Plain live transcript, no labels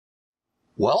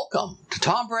Welcome to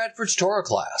Tom Bradford's Torah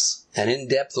class, an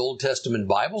in-depth Old Testament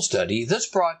Bible study that's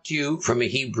brought to you from a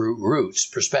Hebrew roots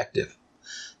perspective.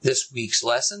 This week's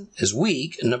lesson is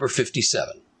week number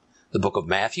 57, the book of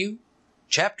Matthew,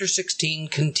 chapter 16,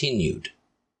 continued.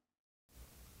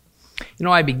 You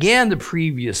know, I began the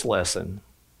previous lesson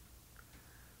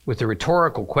with the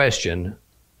rhetorical question,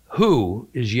 who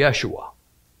is Yeshua?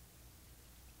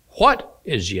 What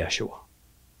is Yeshua?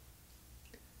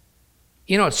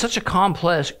 You know, it's such a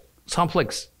complex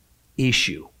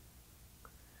issue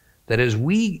that as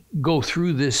we go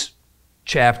through this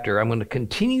chapter, I'm going to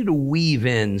continue to weave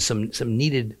in some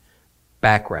needed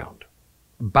background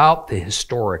about the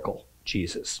historical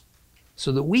Jesus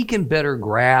so that we can better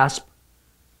grasp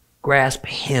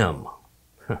him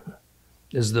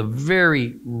as the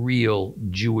very real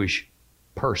Jewish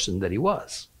person that he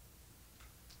was.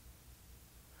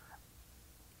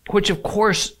 Which, of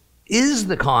course, is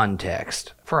the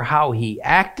context for how he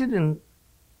acted and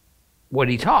what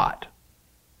he taught.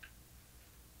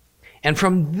 And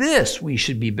from this, we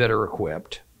should be better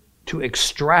equipped to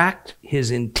extract his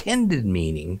intended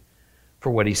meaning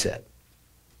for what he said.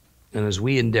 And as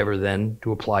we endeavor then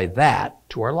to apply that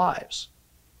to our lives.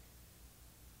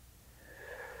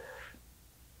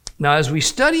 Now, as we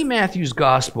study Matthew's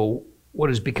gospel, what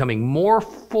is becoming more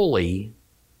fully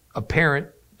apparent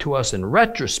to us in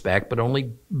retrospect, but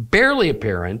only barely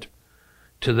apparent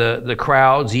to the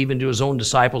crowds, even to his own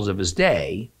disciples of his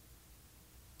day,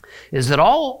 is that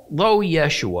although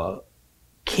Yeshua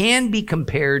can be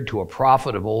compared to a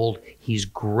prophet of old, he's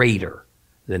greater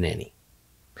than any.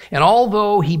 And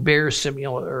although he bears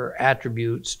similar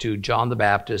attributes to John the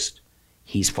Baptist,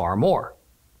 he's far more.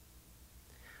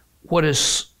 What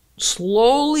is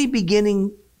slowly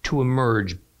beginning to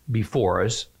emerge before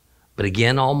us, but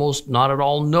again, almost not at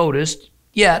all noticed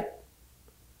yet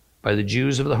by the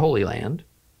Jews of the Holy Land,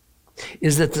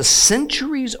 is that the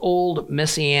centuries-old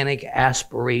messianic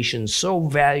aspiration so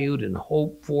valued and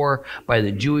hoped for by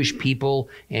the Jewish people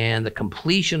and the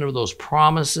completion of those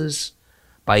promises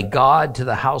by God to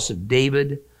the house of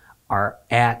David are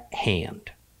at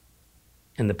hand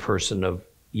in the person of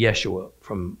Yeshua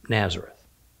from Nazareth.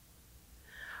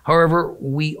 However,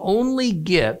 we only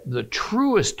get the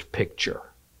truest picture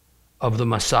of the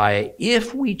Messiah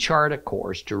if we chart a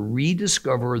course to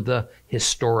rediscover the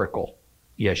historical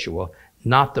Yeshua,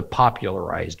 not the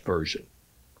popularized version,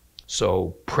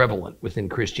 so prevalent within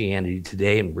Christianity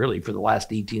today and really for the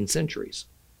last 18 centuries.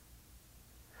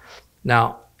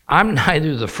 Now, I'm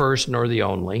neither the first nor the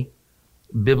only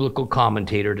biblical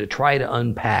commentator to try to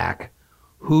unpack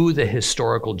who the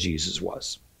historical Jesus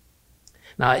was.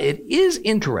 Now, it is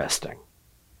interesting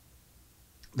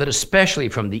that especially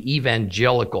from the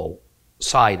evangelical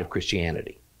side of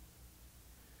Christianity,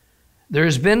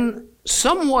 there's been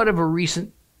somewhat of a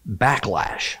recent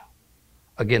backlash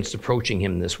against approaching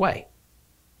him this way.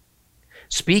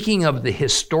 Speaking of the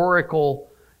historical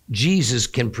Jesus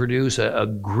can produce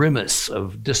a grimace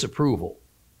of disapproval.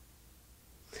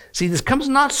 See, this comes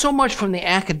not so much from the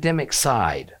academic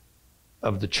side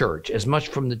of the church as much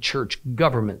from the church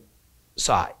government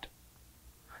side.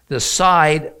 The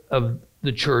side of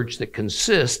the church that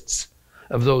consists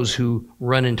of those who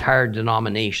run entire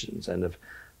denominations and of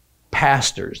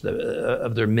pastors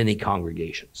of their many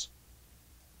congregations.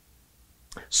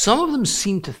 Some of them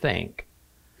seem to think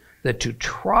that to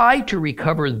try to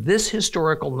recover this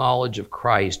historical knowledge of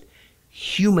Christ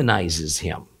humanizes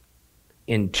him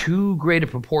in too great a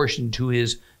proportion to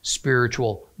his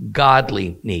spiritual,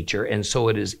 godly nature, and so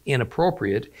it is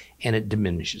inappropriate and it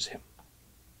diminishes him.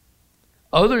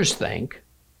 Others think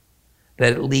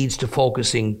that it leads to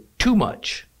focusing too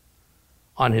much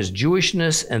on his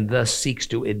Jewishness and thus seeks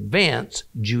to advance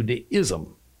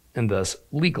Judaism and thus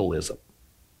legalism.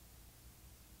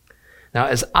 Now,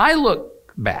 as I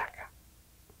look back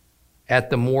at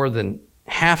the more than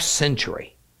half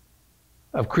century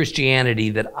of Christianity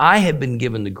that I have been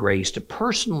given the grace to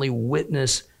personally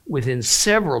witness within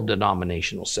several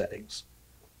denominational settings,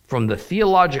 from the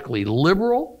theologically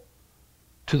liberal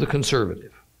to the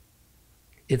conservative,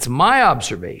 it's my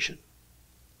observation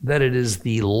that it is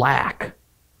the lack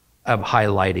of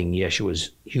highlighting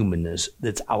Yeshua's humanness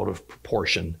that's out of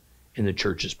proportion in the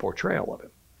church's portrayal of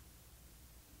him.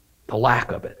 The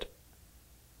lack of it.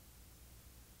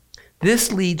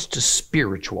 This leads to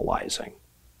spiritualizing,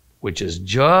 which is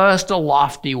just a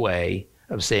lofty way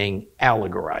of saying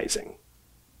allegorizing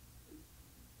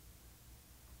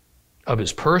of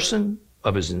his person,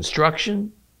 of his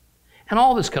instruction, and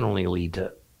all this can only lead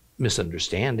to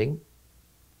misunderstanding.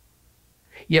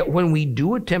 Yet when we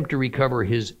do attempt to recover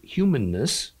his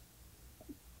humanness,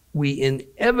 we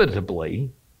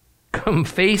inevitably come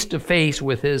face to face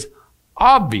with his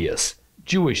obvious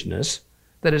Jewishness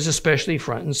that is especially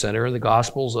front and center in the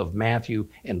Gospels of Matthew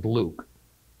and Luke.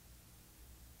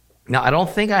 Now, I don't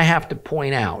think I have to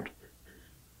point out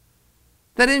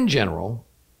that in general,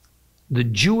 the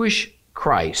Jewish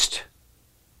Christ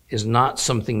is not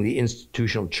something the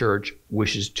institutional church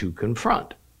wishes to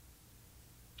confront.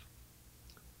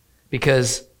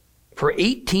 Because for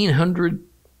 1,800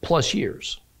 plus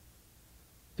years,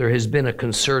 there has been a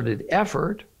concerted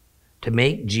effort to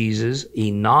make Jesus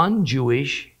a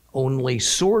non-Jewish, only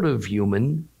sort of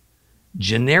human,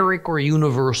 generic or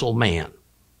universal man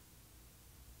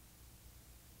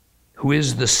who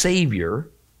is the Savior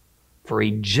for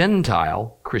a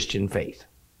Gentile Christian faith.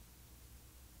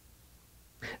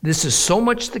 This is so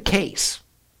much the case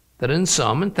that in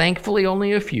some, and thankfully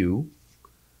only a few,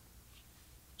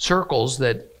 circles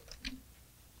that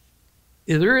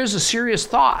there is a serious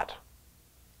thought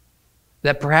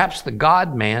that perhaps the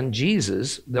God-man,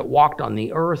 Jesus, that walked on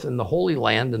the earth in the Holy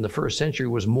Land in the first century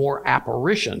was more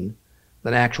apparition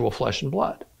than actual flesh and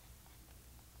blood.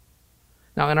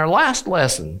 Now, in our last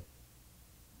lesson,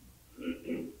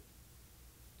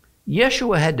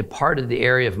 Yeshua had departed the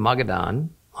area of Magadan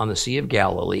on the Sea of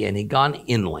Galilee, and he'd gone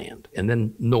inland and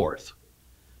then north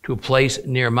to a place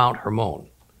near Mount Hermon.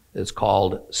 It's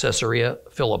called Caesarea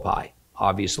Philippi,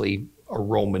 obviously a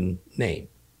Roman name.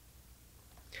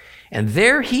 And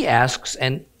there he asks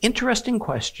an interesting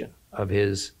question of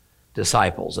his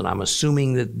disciples, and I'm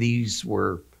assuming that these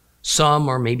were some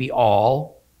or maybe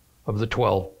all of the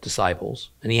 12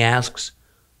 disciples. And he asks,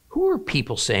 who are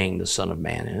people saying the Son of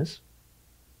Man is?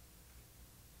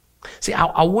 See,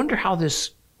 I wonder how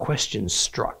this question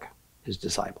struck his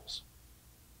disciples.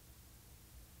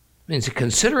 I mean, so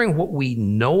considering what we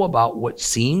know about what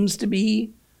seems to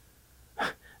be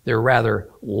their rather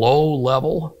low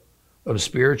level of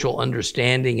spiritual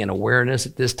understanding and awareness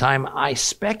at this time, I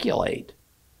speculate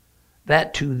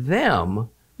that to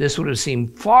them, this would have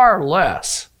seemed far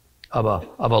less of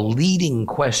a leading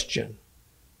question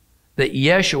that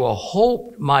Yeshua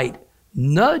hoped might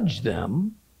nudge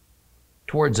them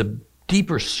towards a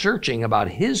deeper searching about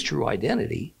his true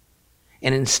identity,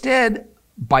 and instead,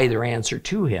 by their answer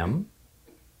to him,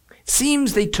 it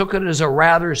seems they took it as a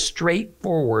rather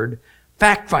straightforward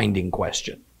fact-finding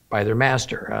question by their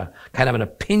master, kind of an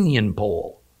opinion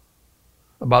poll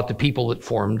about the people that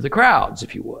formed the crowds,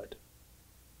 if you would.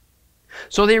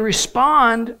 So they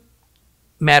respond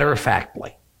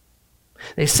matter-of-factly.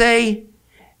 They say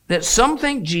that some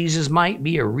think Jesus might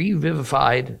be a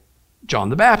revivified John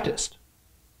the Baptist.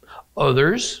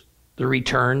 Others, the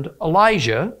returned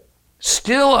Elijah.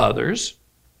 Still others,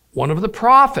 one of the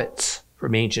prophets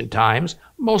from ancient times,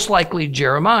 most likely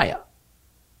Jeremiah.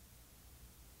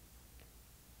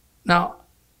 Now,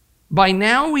 by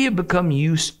now we have become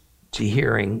used to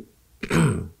hearing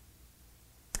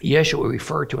Yeshua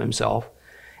refer to himself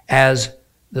as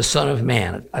the Son of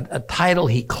Man, a title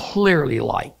he clearly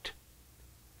liked.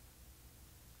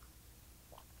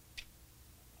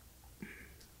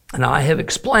 And I have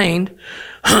explained,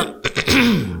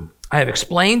 that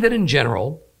in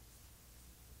general,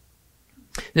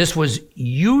 this was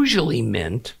usually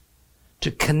meant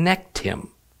to connect him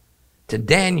to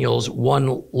Daniel's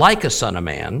one like a son of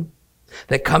man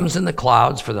that comes in the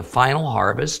clouds for the final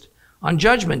harvest on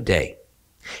Judgment Day.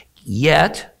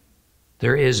 Yet,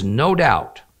 there is no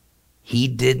doubt he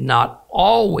did not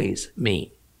always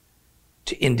mean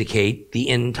to indicate the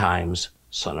end times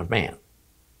Son of Man.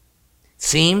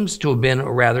 Seems to have been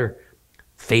a rather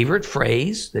favorite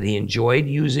phrase that he enjoyed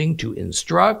using to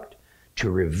instruct, to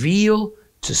reveal,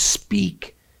 to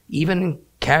speak, even in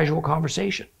casual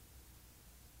conversation.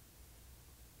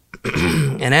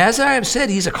 And as I have said,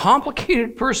 he's a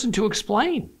complicated person to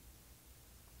explain,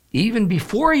 even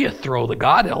before you throw the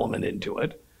God element into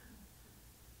it.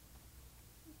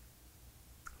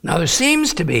 Now, there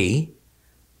seems to be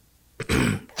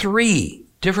 3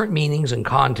 different meanings and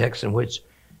contexts in which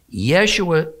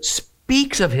Yeshua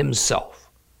speaks of himself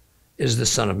as the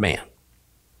Son of Man.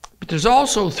 But there's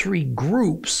also 3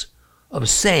 groups of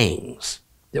sayings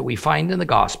that we find in the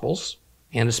Gospels,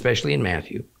 and especially in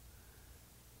Matthew,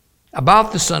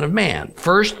 about the Son of Man.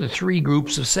 First, the 3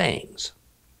 groups of sayings.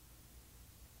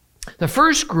 The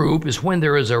first group is when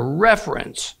there is a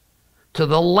reference to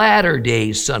the latter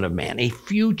days Son of Man, a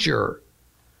future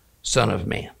Son of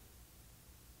Man.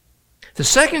 The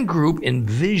second group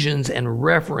envisions and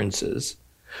references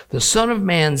the Son of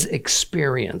Man's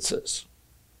experiences,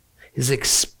 his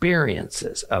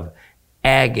experiences of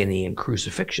agony and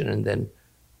crucifixion and then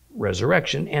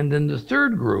resurrection. And then the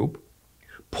third group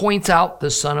points out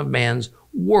the Son of Man's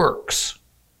works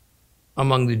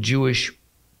among the Jewish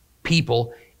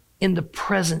people in the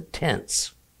present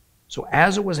tense. So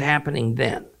as it was happening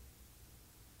then.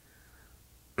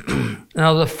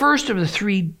 Now, the first of the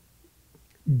three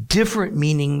different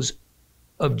meanings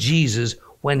of Jesus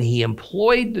when he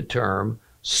employed the term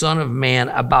Son of Man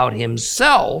about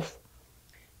himself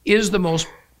is the most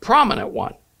prominent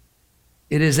one.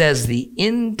 It is as the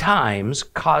end times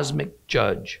cosmic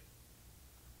judge,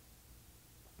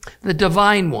 the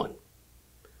divine one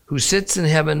who sits in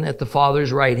heaven at the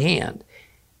Father's right hand.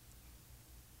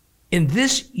 In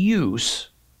this use,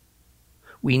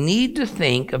 we need to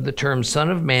think of the term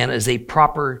Son of Man as a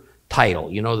proper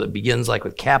title, that begins like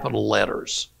with capital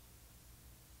letters.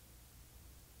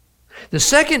 The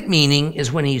second meaning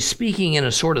is when he's speaking in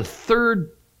a sort of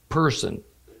third person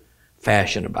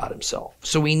fashion about himself.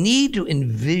 So we need to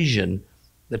envision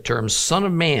the term Son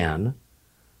of Man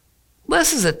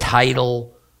less as a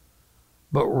title,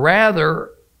 but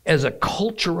rather as a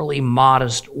culturally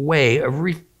modest way of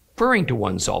referring to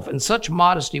oneself. And such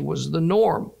modesty was the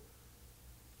norm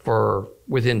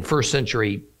within first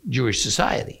century Jewish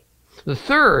society. The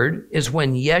third is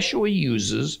when Yeshua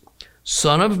uses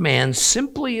Son of Man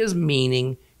simply as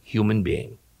meaning human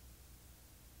being.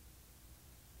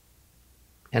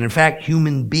 And in fact,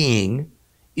 human being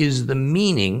is the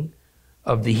meaning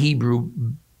of the Hebrew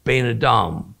Ben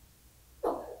Adam,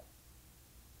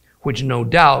 which no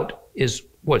doubt is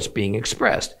what's being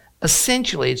expressed.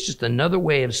 Essentially, it's just another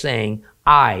way of saying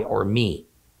I or me.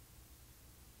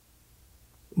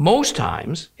 Most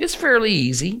times, it's fairly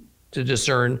easy to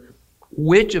discern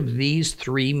which of these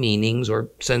three meanings or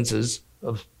senses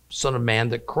of Son of Man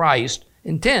that Christ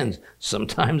intends.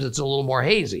 Sometimes it's a little more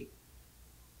hazy.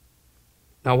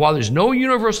 Now, while there's no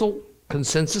universal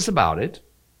consensus about it,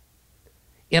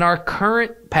 in our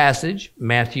current passage,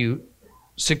 Matthew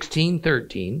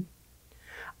 16:13,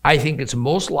 I think it's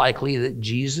most likely that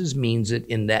Jesus means it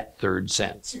in that third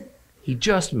sense. He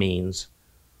just means,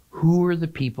 who are the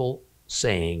people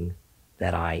saying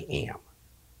that I am?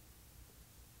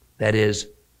 That is,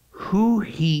 who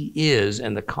he is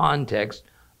in the context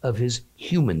of his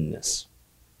humanness.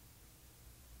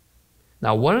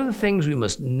 Now, one of the things we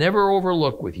must never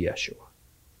overlook with Yeshua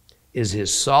is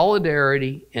his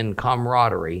solidarity and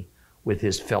camaraderie with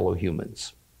his fellow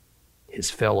humans, his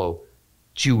fellow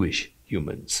Jewish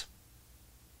humans.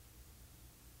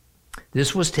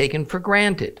 This was taken for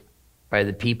granted by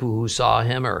the people who saw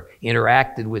him or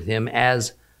interacted with him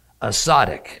as a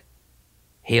tzaddik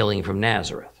hailing from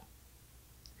Nazareth.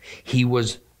 He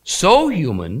was so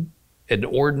human and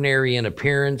ordinary in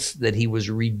appearance that he was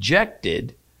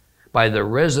rejected by the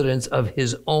residents of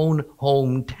his own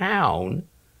hometown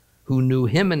who knew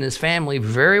him and his family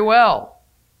very well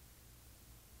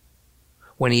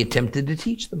when he attempted to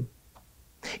teach them.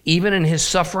 Even in his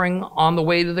suffering on the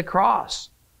way to the cross,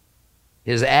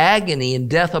 his agony and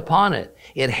death upon it,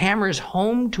 it hammers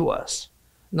home to us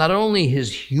not only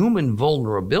his human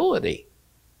vulnerability,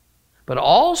 but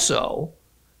also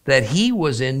that he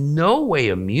was in no way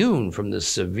immune from the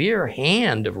severe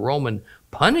hand of Roman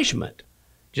punishment,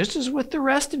 just as with the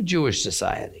rest of Jewish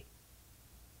society.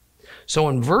 So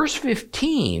in verse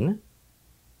 15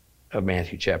 of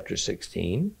Matthew chapter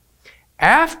 16,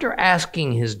 after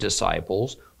asking his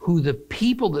disciples who the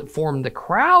people that formed the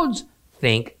crowds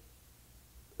that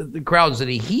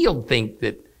he healed think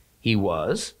that he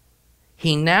was,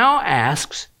 he now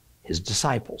asks his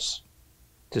disciples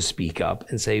to speak up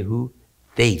and say who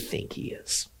they think he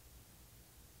is.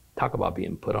 Talk about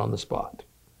being put on the spot.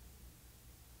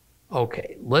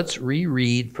 Okay, let's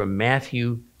reread from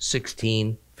Matthew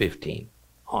 16:15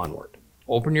 onward.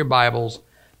 Open your Bibles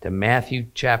to Matthew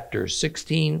chapter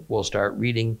 16. We'll start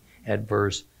reading at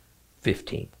verse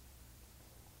 15.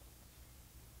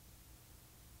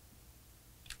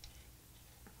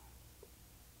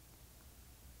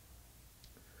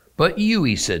 But you,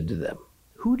 he said to them,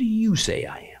 who do you say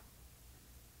I am?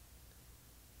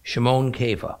 Shimon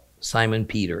Kepha, Simon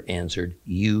Peter, answered,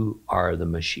 you are the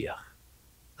Mashiach,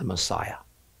 the Messiah,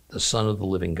 the Son of the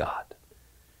living God.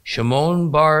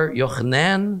 Shimon bar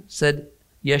Yochanan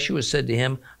Yeshua said to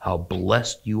him, how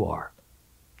blessed you are,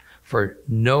 for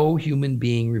no human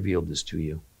being revealed this to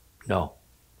you. No,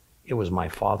 it was my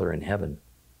Father in heaven.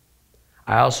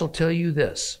 I also tell you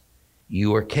this,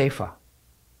 you are Kepha,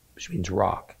 which means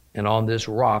rock, and on this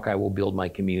rock I will build my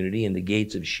community, and the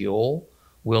gates of Sheol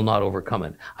will not overcome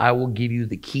it. I will give you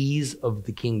the keys of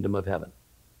the kingdom of heaven.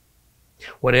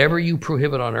 Whatever you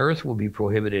prohibit on earth will be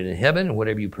prohibited in heaven, and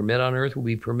whatever you permit on earth will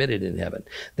be permitted in heaven.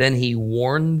 Then he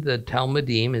warned the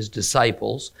Talmudim, his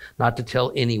disciples, not to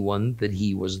tell anyone that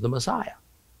he was the Messiah.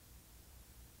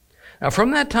 Now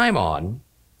from that time on,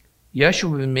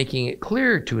 Yeshua had been making it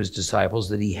clear to his disciples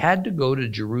that he had to go to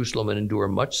Jerusalem and endure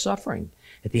much suffering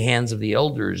at the hands of the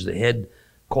elders, the head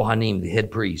Kohanim, the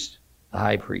head priest, the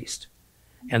high priest,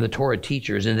 and the Torah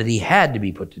teachers, and that he had to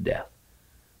be put to death,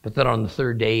 but that on the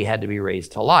third day he had to be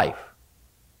raised to life.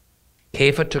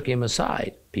 Kepha took him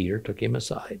aside. Peter took him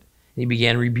aside. And he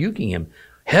began rebuking him.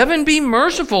 Heaven be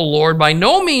merciful, Lord. By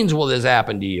no means will this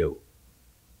happen to you.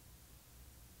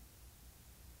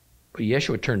 But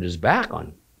Yeshua turned his back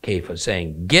on Kepha,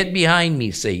 saying, Get behind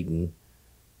me, Satan.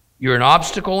 You're an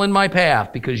obstacle in my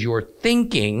path because your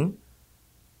thinking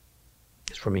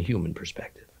is from a human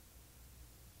perspective,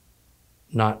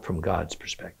 not from God's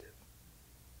perspective.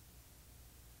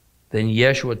 Then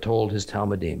Yeshua told his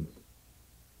Talmudim,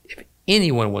 If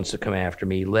anyone wants to come after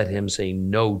me, let him say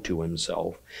no to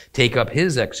himself, take up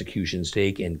his execution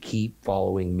stake, and keep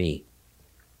following me.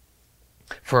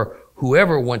 For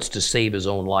whoever wants to save his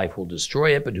own life will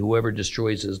destroy it, but whoever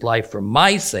destroys his life for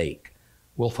my sake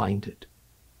will find it.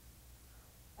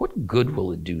 What good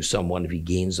will it do someone if he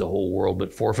gains the whole world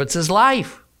but forfeits his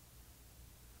life?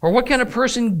 Or what can a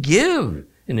person give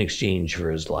in exchange for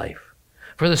his life?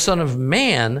 For the Son of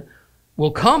Man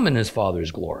will come in his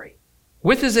Father's glory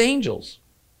with his angels.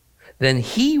 Then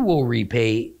he will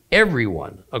repay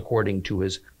everyone according to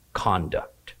his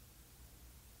conduct.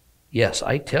 Yes,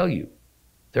 I tell you,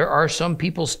 there are some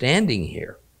people standing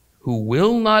here who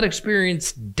will not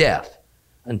experience death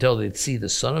until they see the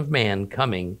Son of Man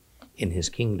coming in his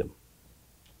kingdom.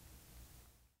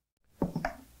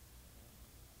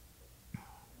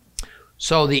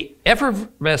 So the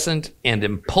effervescent and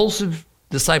impulsive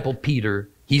disciple Peter,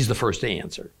 he's the first to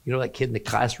answer. You know that kid in the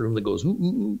classroom that goes, ooh,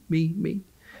 ooh, ooh, me?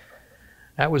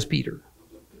 That was Peter.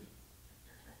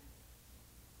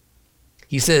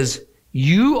 He says,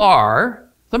 you are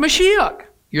the Mashiach.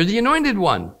 You're the anointed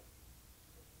one,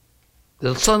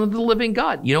 the Son of the living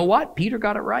God. You know what? Peter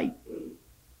got it right.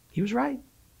 He was right.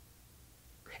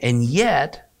 And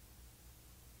yet,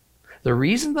 the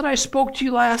reason that I spoke to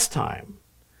you last time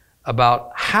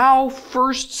about how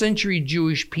first century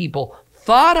Jewish people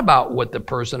thought about what the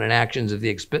person and actions of the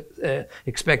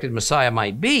expected Messiah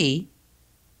might be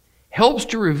helps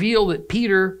to reveal that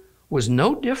Peter was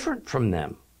no different from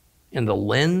them in the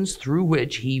lens through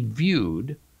which he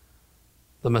viewed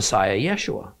the Messiah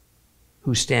Yeshua,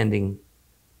 who's standing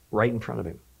right in front of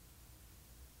him.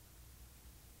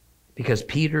 Because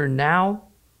Peter now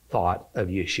thought of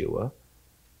Yeshua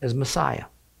as Messiah.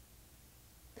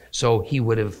 So he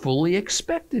would have fully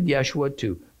expected Yeshua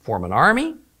to form an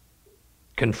army,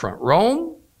 confront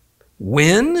Rome,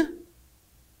 win,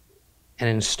 and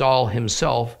install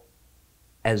himself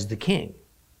as the king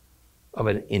of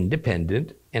an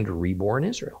independent and reborn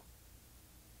Israel.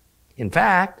 In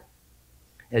fact,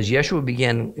 as Yeshua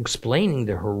began explaining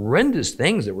the horrendous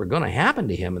things that were going to happen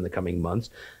to him in the coming months,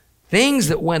 things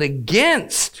that went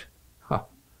against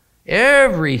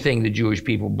everything the Jewish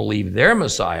people believed their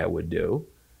Messiah would do,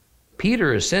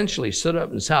 Peter essentially stood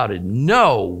up and shouted,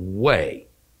 no way.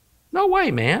 No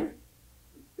way, man.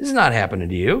 This is not happening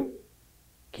to you.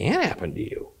 Can't happen to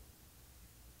you.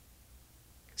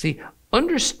 See,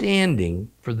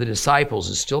 understanding for the disciples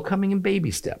is still coming in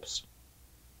baby steps.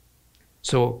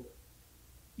 So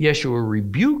Yeshua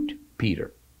rebuked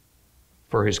Peter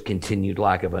for his continued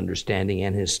lack of understanding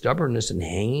and his stubbornness in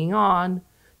hanging on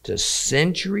to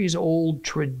centuries-old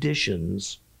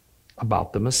traditions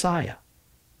about the Messiah.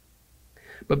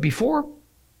 But before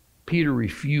Peter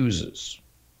refuses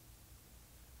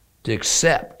to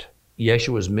accept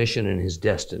Yeshua's mission and his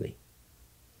destiny,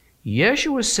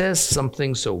 Yeshua says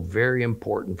something so very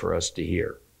important for us to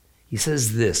hear. He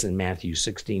says this in Matthew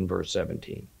 16, verse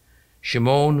 17.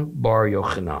 Shimon bar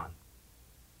Yochanan,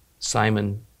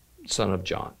 Simon, son of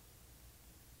John.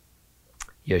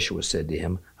 Yeshua said to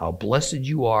him, how blessed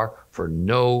you are, for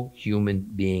no human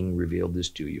being revealed this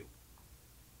to you.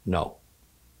 No,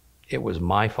 it was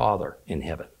my Father in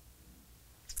heaven.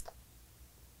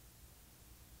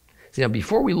 See, now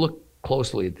before we look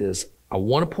closely at this, I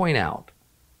want to point out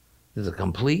that the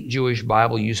complete Jewish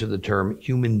Bible use of the term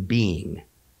human being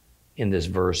in this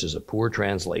verse is a poor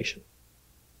translation.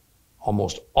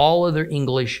 Almost all other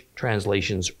English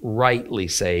translations rightly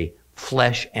say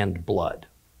flesh and blood.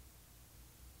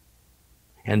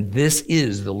 And this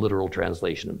is the literal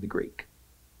translation of the Greek.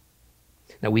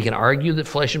 Now, we can argue that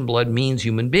flesh and blood means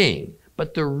human being,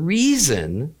 but the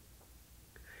reason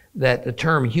that the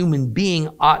term human being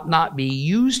ought not be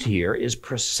used here is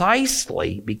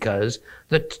precisely because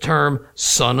the term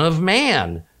Son of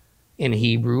Man in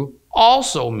Hebrew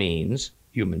also means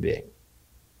human being.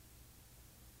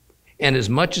 And as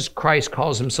much as Christ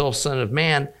calls himself Son of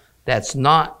Man, that's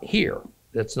not here.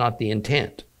 That's not the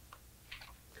intent.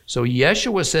 So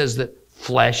Yeshua says that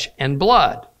flesh and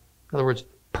blood, in other words,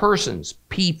 persons,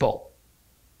 people,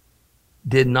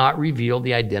 did not reveal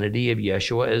the identity of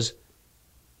Yeshua as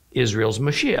Israel's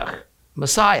Mashiach,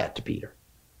 Messiah, to Peter.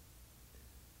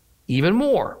 Even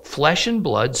more, flesh and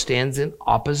blood stands in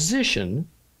opposition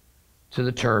to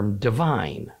the term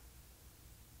divine.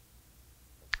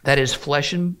 That is,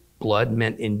 flesh and blood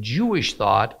meant in Jewish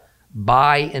thought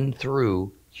by and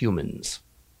through humans,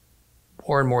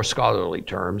 or in more scholarly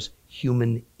terms,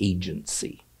 human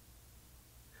agency.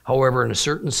 However, in a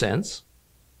certain sense,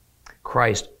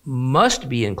 Christ must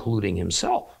be including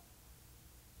himself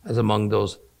as among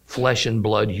those flesh and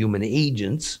blood human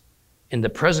agents in the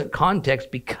present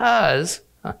context, because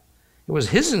it was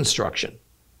his instruction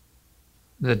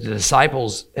that the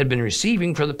disciples had been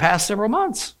receiving for the past several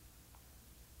months.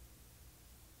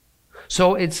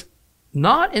 So it's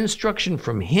not instruction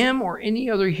from him or any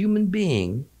other human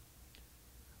being,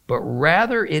 but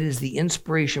rather it is the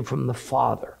inspiration from the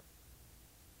Father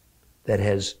that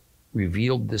has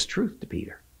revealed this truth to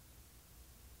Peter.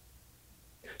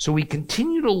 So we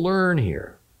continue to learn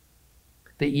here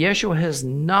that Yeshua has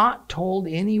not told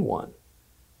anyone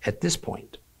at this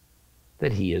point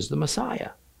that he is the Messiah.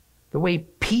 The way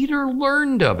Peter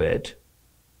learned of it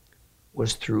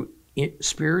was through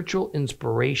spiritual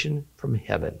inspiration from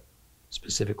heaven,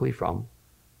 specifically from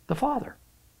the Father.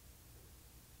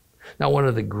 Now, one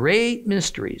of the great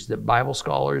mysteries that Bible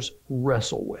scholars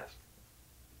wrestle with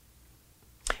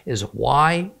is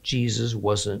why Jesus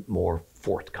wasn't more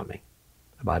forthcoming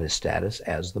about his status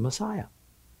as the Messiah.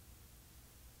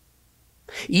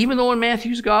 Even though in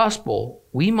Matthew's gospel,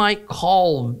 we might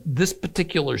call this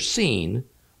particular scene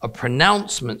a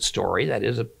pronouncement story, that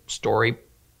is, a story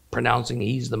pronouncing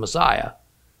he's the Messiah,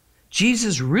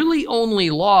 Jesus really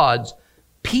only lauds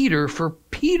Peter for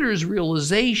Peter's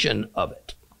realization of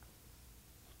it.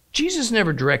 Jesus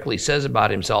never directly says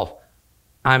about himself,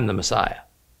 I'm the Messiah.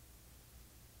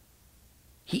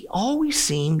 He always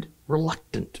seemed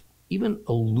reluctant, even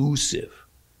elusive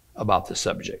about the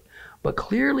subject. But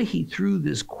clearly he threw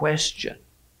this question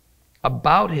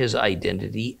about his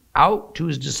identity out to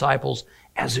his disciples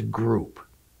as a group.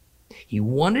 He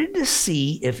wanted to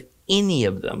see if any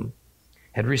of them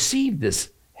had received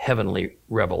this heavenly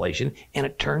revelation, and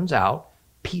it turns out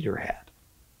Peter had.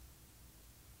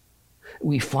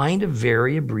 We find a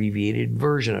very abbreviated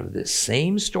version of this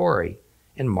same story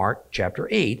in Mark chapter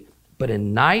 8, but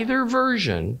in neither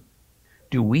version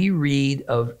do we read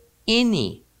of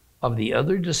any of the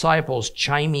other disciples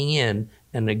chiming in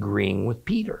and agreeing with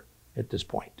Peter at this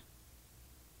point.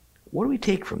 What do we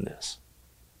take from this?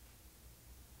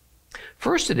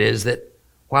 First, it is that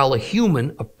while a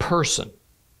human, a person,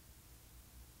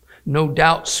 no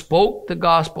doubt spoke the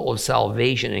gospel of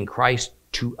salvation in Christ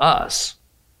to us,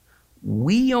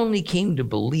 we only came to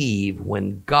believe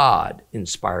when God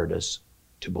inspired us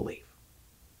to believe.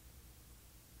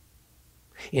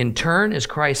 In turn, as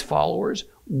Christ's followers,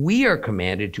 we are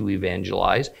commanded to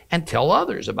evangelize and tell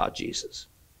others about Jesus,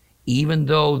 even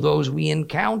though those we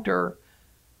encounter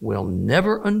will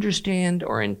never understand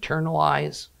or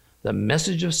internalize the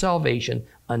message of salvation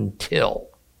until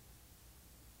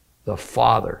the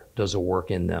Father does a work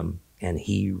in them and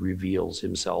he reveals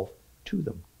himself to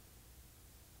them.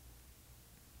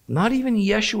 Not even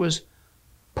Yeshua's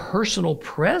personal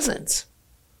presence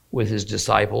with his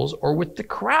disciples or with the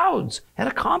crowds had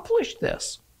accomplished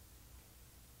this.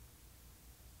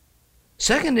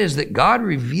 Second is that God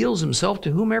reveals himself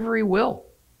to whomever he will.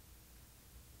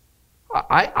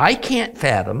 I can't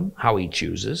fathom how he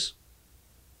chooses,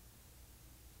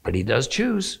 but he does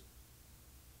choose.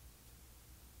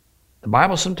 The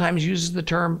Bible sometimes uses the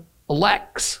term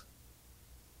elects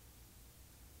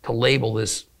to label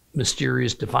this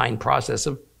mysterious, defined process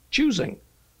of choosing.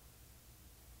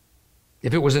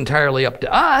 If it was entirely up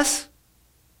to us,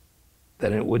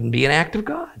 then it wouldn't be an act of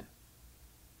God.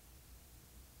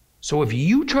 So if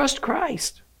you trust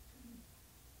Christ,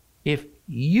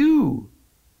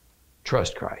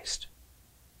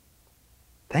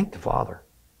 thank the Father.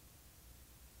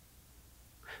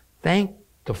 Thank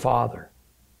the Father.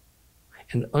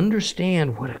 And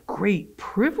understand what a great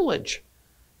privilege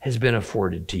has been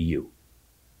afforded to you,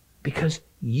 because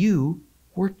you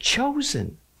were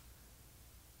chosen.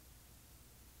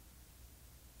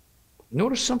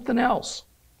 Notice something else.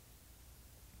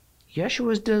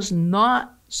 Yeshua does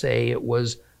not say it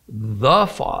was the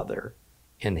Father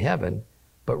in heaven,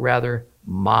 but rather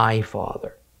my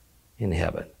Father in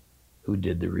heaven who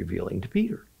did the revealing to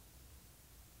Peter.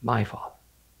 My Father.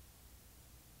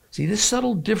 See, this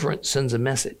subtle difference sends a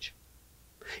message.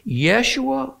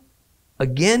 Yeshua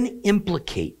again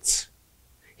implicates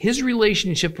His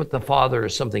relationship with the Father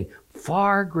is something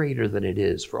far greater than it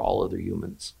is for all other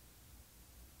humans.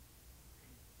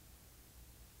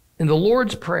 In the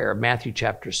Lord's Prayer, Matthew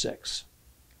chapter 6,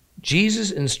 Jesus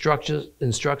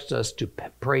instructs us to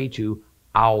pray to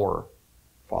our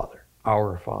Father,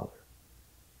 our Father.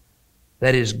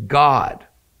 That is God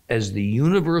as the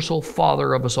universal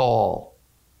Father of us all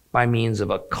by means of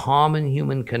a common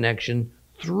human connection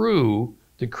through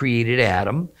the created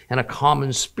Adam and a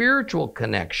common spiritual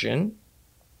connection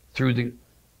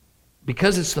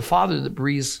because it's the Father that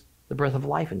breathes the breath of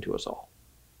life into us all.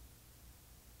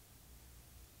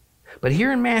 But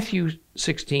here in Matthew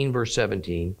 16, verse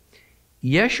 17,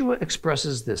 Yeshua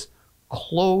expresses this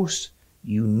close,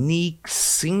 unique,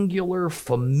 singular,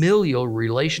 familial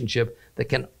relationship that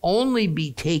can only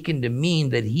be taken to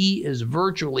mean that he is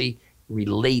virtually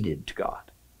related to God.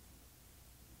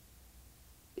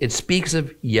 It speaks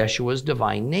of Yeshua's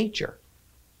divine nature.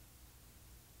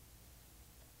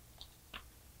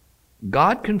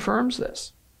 God confirms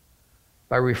this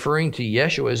by referring to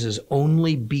Yeshua as his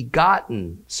only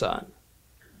begotten Son.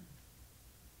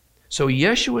 So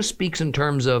Yeshua speaks in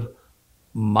terms of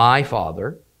my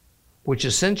Father, which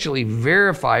essentially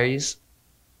verifies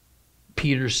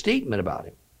Peter's statement about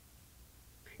him.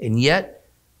 And yet,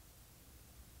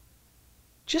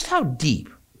 just how deep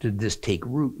did this take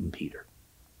root in Peter?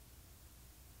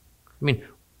 I mean,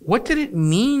 what did it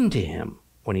mean to him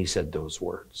when he said those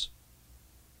words?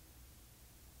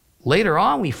 Later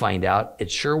on, we find out it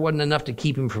sure wasn't enough to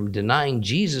keep him from denying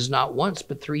Jesus not once,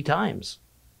 but 3 times.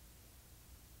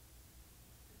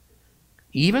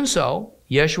 Even so,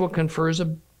 Yeshua confers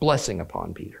a blessing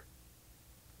upon Peter.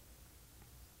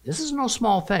 This is no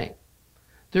small thing.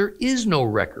 There is no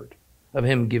record of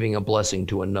him giving a blessing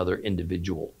to another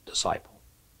individual disciple.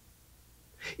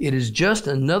 It is just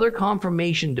another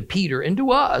confirmation to Peter and to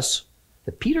us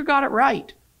that Peter got it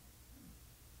right.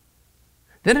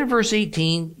 Then in verse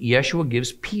 18, Yeshua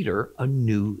gives Peter a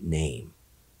new name.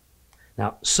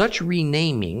 Now, such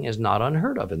renaming is not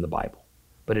unheard of in the Bible,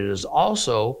 but it is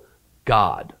also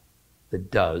God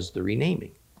that does the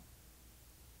renaming.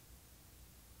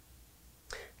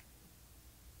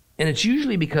 And it's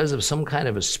usually because of some kind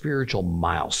of a spiritual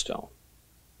milestone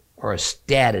or a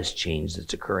status change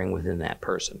that's occurring within that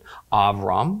person.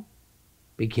 Avram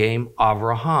became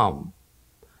Avraham.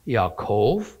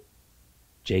 Yaakov,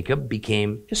 Jacob,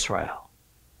 became Israel.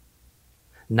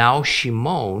 Now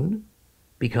Shimon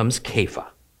becomes Kepha.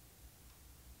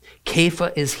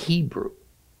 Kepha is Hebrew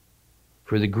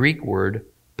for the Greek word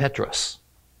Petros.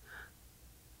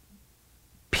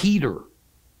 Peter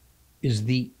is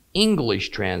the English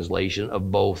translation of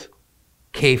both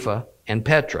Kepha and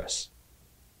Petros.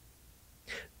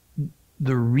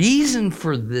 The reason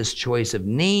for this choice of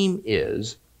name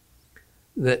is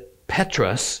that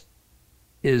Petros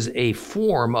is a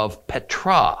form of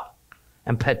Petra,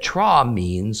 and Petra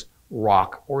means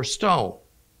rock or stone.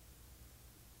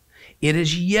 It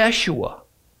is Yeshua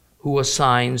who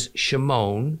assigns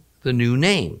Shimon the new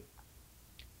name,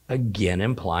 again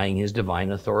implying his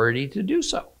divine authority to do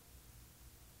so.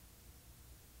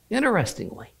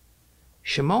 Interestingly,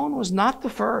 Shimon was not the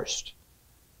first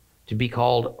to be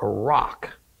called a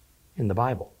rock in the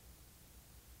Bible.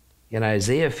 In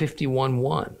Isaiah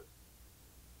 51:1,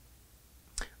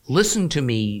 listen to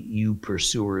me, you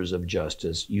pursuers of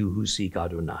justice, you who seek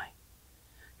Adonai.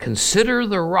 Consider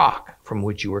the rock from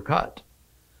which you were cut,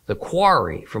 the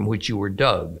quarry from which you were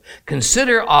dug.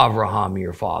 Consider Abraham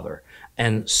your father,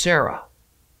 and Sarah,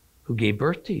 who gave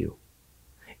birth to you,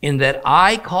 in that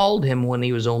I called him when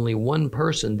he was only one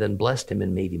person, then blessed him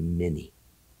and made him many.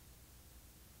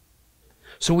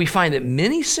 So we find that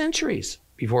many centuries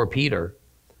before Peter,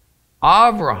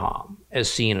 Abraham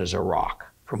is seen as a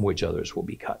rock from which others will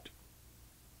be cut.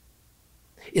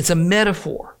 It's a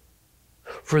metaphor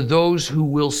for those who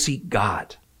will seek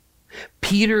God.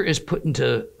 Peter is put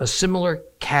into a similar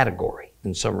category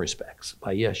in some respects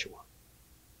by Yeshua.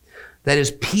 That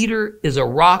is, Peter is a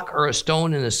rock or a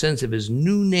stone in the sense of his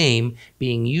new name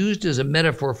being used as a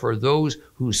metaphor for those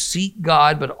who seek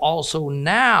God, but also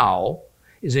now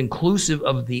is inclusive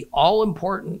of the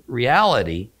all-important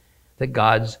reality that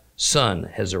God's Son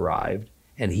has arrived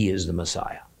and he is the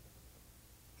Messiah.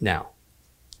 Now,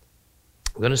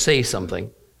 I'm going to say something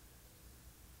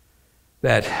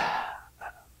that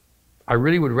I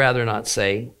really would rather not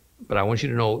say, but I want you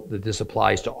to know that this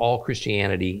applies to all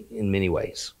Christianity in many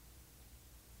ways.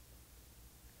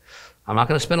 I'm not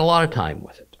going to spend a lot of time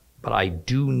with it, but I'm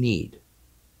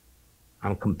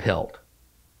compelled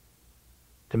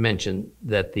to mention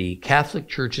that the Catholic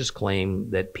Church's claim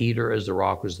that Peter as the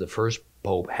rock was the first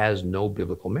pope has no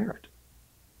biblical merit.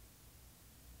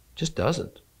 Just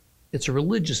doesn't. It's a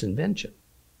religious invention.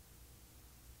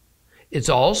 It's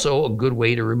also a good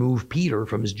way to remove Peter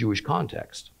from his Jewish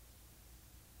context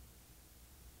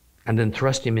and then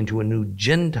thrust him into a new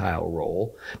Gentile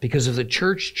role, because if the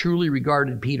church truly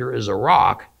regarded Peter as a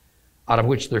rock out of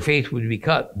which their faith would be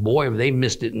cut, boy, have they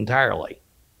missed it entirely.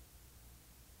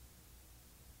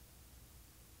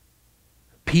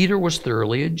 Peter was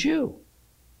thoroughly a Jew,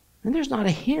 and there's not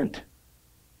a hint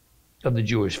of the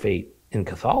Jewish faith in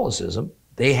Catholicism.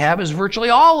 They have as virtually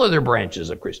all other branches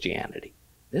of Christianity.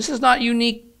 This is not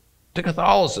unique to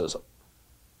Catholicism.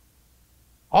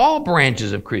 All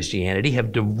branches of Christianity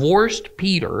have divorced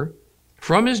Peter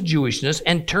from his Jewishness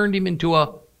and turned him into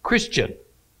a Christian,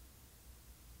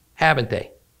 haven't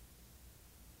they?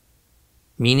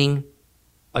 Meaning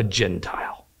a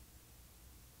Gentile.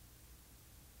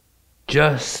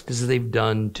 Just as they've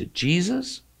done to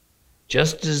Jesus,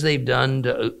 just as they've done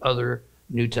to other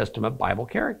New Testament Bible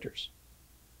characters.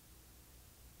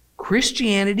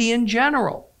 Christianity in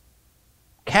general,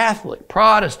 Catholic,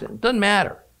 Protestant, doesn't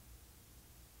matter,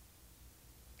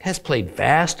 has played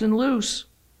fast and loose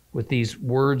with these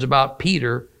words about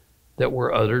Peter that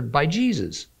were uttered by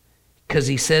Jesus. Because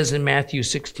he says in Matthew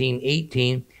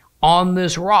 16:18, on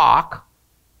this rock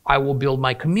I will build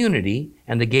my community,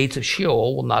 and the gates of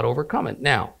Sheol will not overcome it.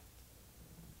 Now,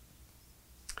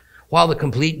 while the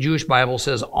complete Jewish Bible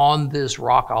says, on this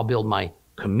rock I'll build my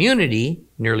community,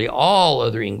 nearly all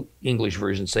other English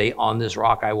versions say, on this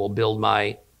rock I will build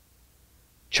my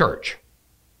church.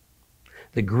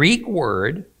 The Greek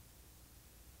word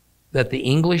that the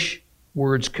English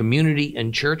words community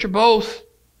and church are both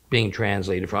being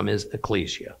translated from is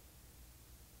ecclesia.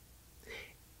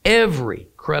 Every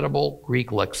credible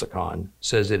Greek lexicon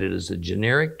says that it is a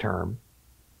generic term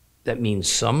that means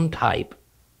some type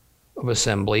of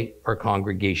assembly or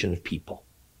congregation of people.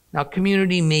 Now,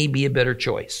 community may be a better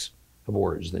choice of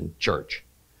words than church,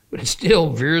 but it still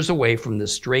veers away from the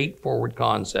straightforward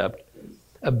concept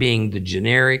of being the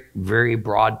generic, very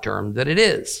broad term that it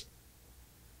is.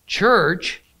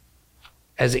 Church,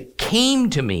 as it came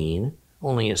to mean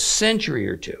only a century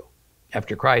or two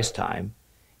after Christ's time,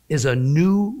 is a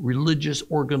new religious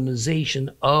organization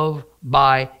of,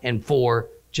 by, and for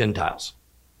Gentiles.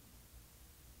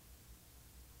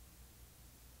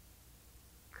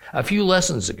 A few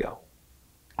lessons ago,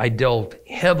 I delved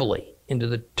heavily into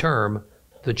the term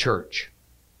the church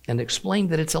and explained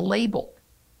that it's a label.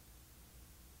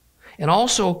 And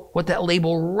also what that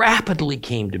label rapidly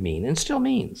came to mean and still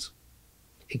means.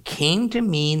 It came to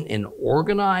mean an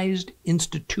organized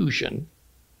institution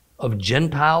of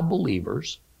Gentile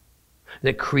believers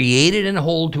that created and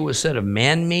hold to a set of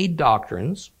man-made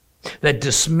doctrines that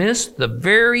dismissed the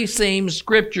very same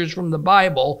scriptures from the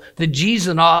Bible that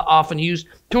Jesus often used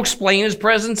to explain his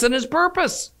presence and his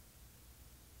purpose.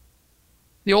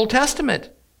 The Old Testament,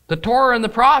 the Torah and the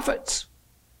prophets.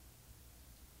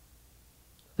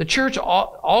 The church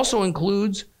also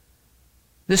includes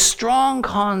this strong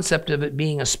concept of it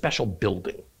being a special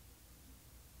building,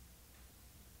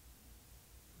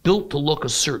 built to look a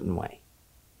certain way.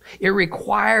 It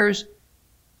requires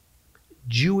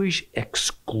Jewish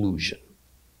exclusion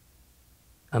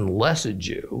unless a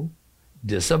Jew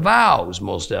disavows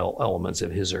most elements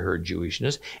of his or her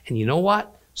Jewishness. And you know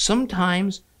what?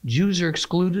 Sometimes Jews are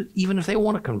excluded even if they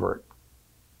want to convert.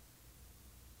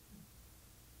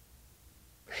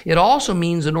 It also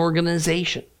means an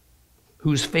organization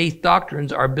whose faith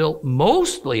doctrines are built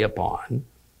mostly upon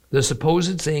the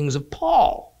supposed sayings of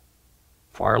Paul,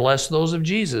 far less those of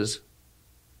Jesus.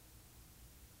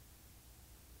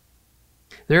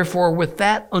 Therefore, with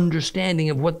that understanding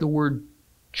of what the word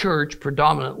church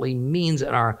predominantly means in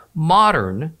our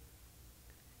modern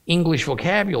English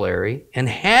vocabulary, and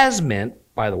has meant,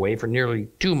 by the way, for nearly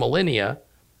 2 millennia,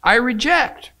 I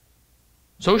reject.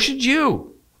 So should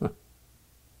you.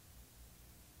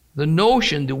 The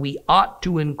notion that we ought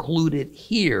to include it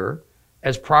here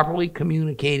as properly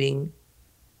communicating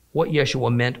what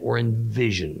Yeshua meant or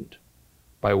envisioned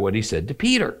by what he said to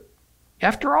Peter.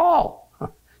 After all,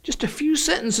 just a few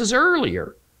sentences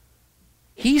earlier,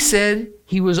 he said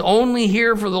he was only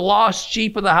here for the lost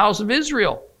sheep of the house of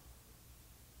Israel.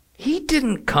 He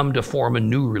didn't come to form a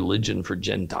new religion for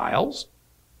Gentiles.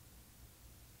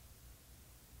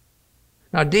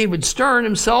 Now, David Stern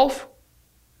himself,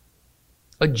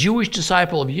 a Jewish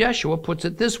disciple of Yeshua, puts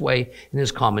it this way in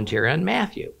his commentary on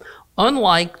Matthew.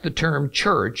 Unlike the term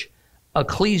church,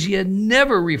 ecclesia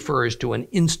never refers to an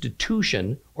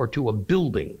institution or to a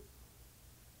building.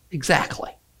 Exactly.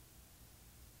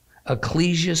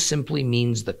 Ecclesia simply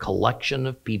means the collection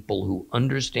of people who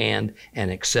understand and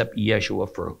accept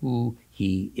Yeshua for who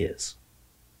he is.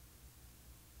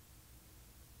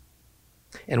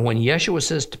 And when Yeshua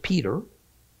says to Peter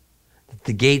that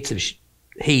the gates of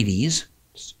Hades,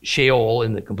 Sheol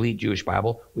in the complete Jewish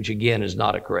Bible, which again is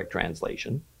not a correct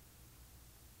translation,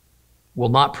 will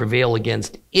not prevail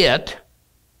against it.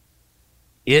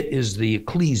 It is the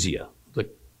ecclesia, the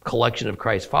collection of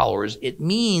Christ's followers. It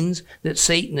means that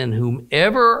Satan and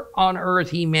whomever on earth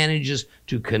he manages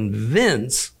to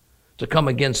convince to come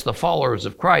against the followers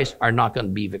of Christ are not going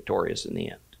to be victorious in the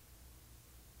end.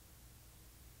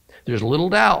 There's little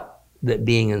doubt that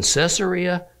being in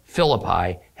Caesarea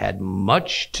Philippi had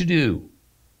much to do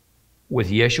with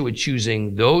Yeshua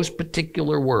choosing those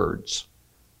particular words.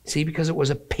 See, because it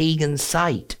was a pagan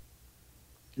site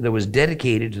that was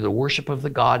dedicated to the worship of the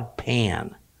god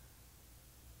Pan.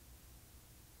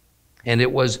 And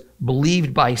it was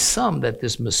believed by some that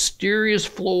this mysterious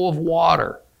flow of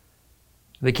water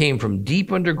that came from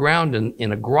deep underground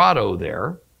in a grotto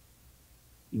there,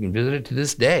 you can visit it to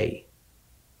this day,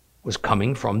 was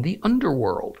coming from the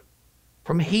underworld,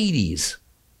 from Hades.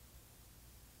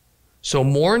 So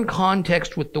more in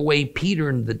context with the way Peter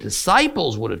and the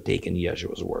disciples would have taken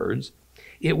Yeshua's words,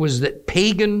 it was that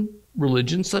pagan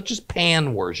religions such as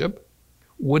Pan worship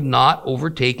would not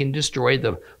overtake and destroy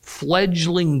the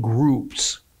fledgling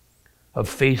groups of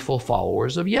faithful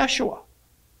followers of Yeshua.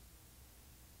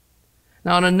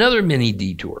 Now, on another mini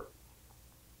detour,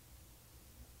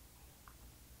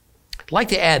 I'd like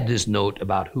to add this note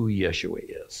about who Yeshua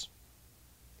is.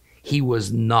 He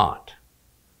was not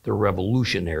the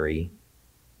revolutionary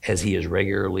as he is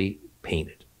regularly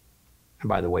painted. And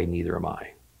by the way, neither am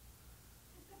I.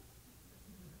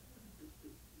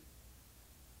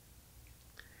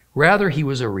 Rather, he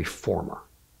was a reformer.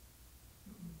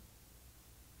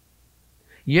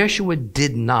 Yeshua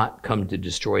did not come to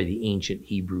destroy the ancient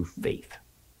Hebrew faith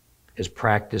as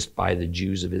practiced by the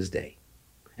Jews of his day,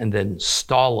 and then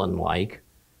Stalin-like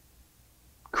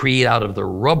create out of the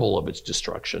rubble of its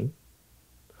destruction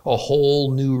a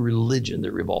whole new religion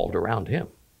that revolved around him.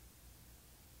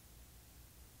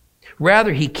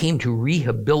 Rather, he came to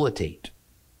rehabilitate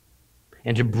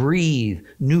and to breathe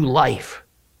new life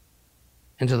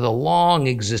into the long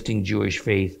existing Jewish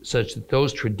faith, such that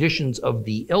those traditions of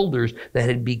the elders that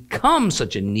had become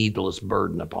such a needless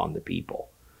burden upon the people,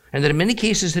 and that in many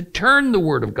cases had turned the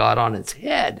word of God on its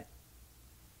head,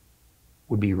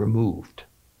 would be removed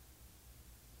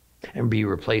and be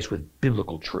replaced with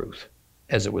biblical truth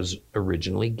as it was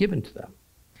originally given to them.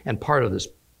 And part of this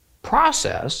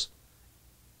process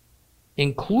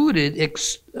included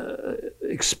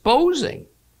exposing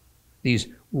these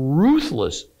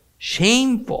ruthless,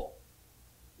 shameful,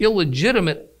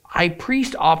 illegitimate high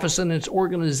priest office and its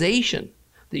organization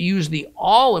that used the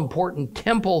all-important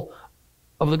temple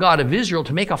of the God of Israel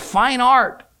to make a fine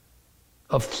art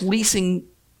of fleecing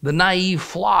the naive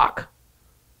flock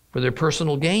for their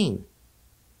personal gain.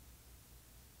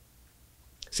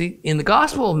 See, in the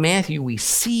Gospel of Matthew, we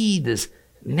see this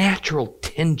natural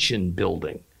tension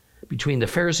building between the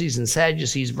Pharisees and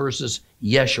Sadducees versus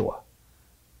Yeshua,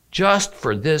 just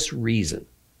for this reason.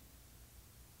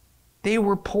 They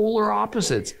were polar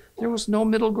opposites. There was no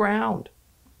middle ground.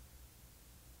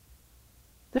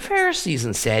 The Pharisees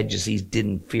and Sadducees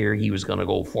didn't fear he was going to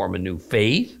go form a new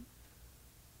faith.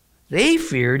 They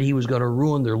feared he was going to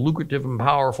ruin their lucrative and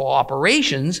powerful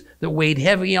operations that weighed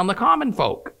heavy on the common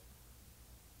folk.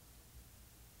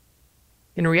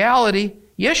 In reality,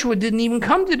 Yeshua didn't even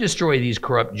come to destroy these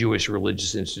corrupt Jewish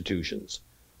religious institutions.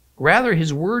 Rather,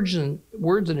 his words and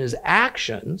his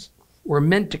actions were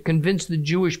meant to convince the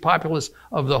Jewish populace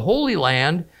of the Holy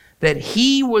Land that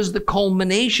he was the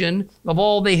culmination of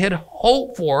all they had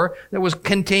hoped for that was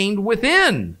contained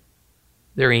within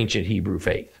their ancient Hebrew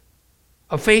faith.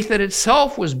 A faith that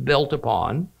itself was built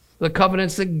upon the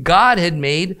covenants that God had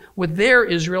made with their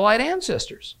Israelite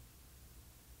ancestors.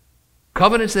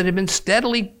 Covenants that had been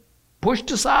steadily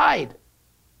pushed aside.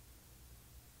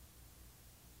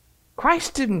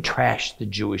 Christ didn't trash the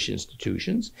Jewish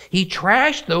institutions. He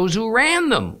trashed those who ran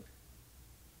them.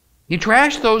 He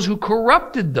trashed those who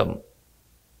corrupted them.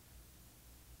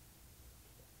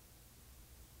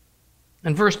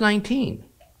 In verse 19,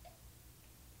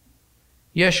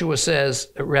 Yeshua says,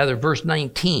 verse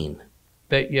 19,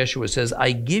 Yeshua says,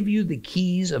 I give you the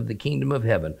keys of the kingdom of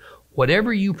heaven.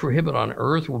 Whatever you prohibit on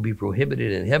earth will be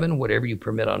prohibited in heaven. Whatever you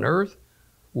permit on earth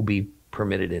will be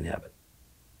permitted in heaven.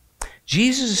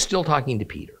 Jesus is still talking to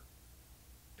Peter.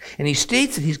 And he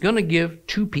states that he's going to give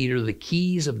to Peter the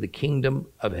keys of the kingdom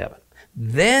of heaven.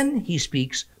 Then he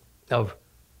speaks of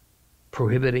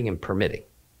prohibiting and permitting.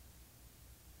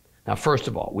 Now, first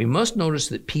of all, we must notice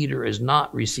that Peter is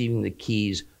not receiving the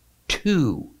keys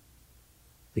to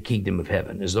the kingdom of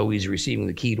heaven, as though he's receiving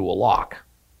the key to a lock.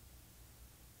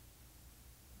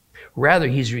 Rather,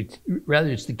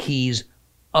 it's the keys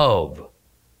of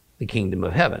the kingdom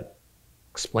of heaven.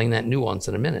 Explain that nuance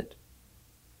in a minute.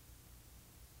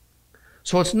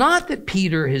 So it's not that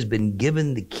Peter has been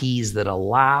given the keys that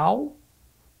allow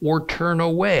or turn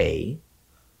away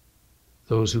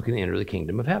those who can enter the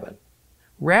kingdom of heaven.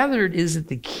 Rather, it is that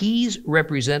the keys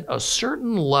represent a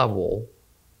certain level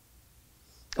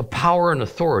of power and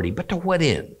authority, but to what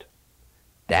end?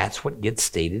 That's what gets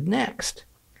stated next.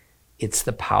 It's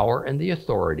the power and the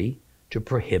authority to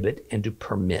prohibit and to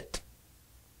permit.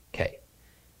 Okay.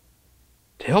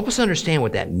 To help us understand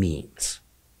what that means,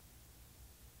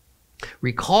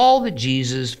 recall that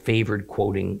Jesus favored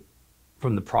quoting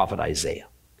from the prophet Isaiah.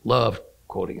 Loved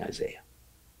quoting Isaiah.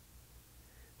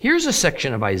 Here's a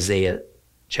section of Isaiah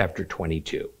chapter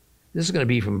 22. This is going to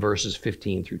be from verses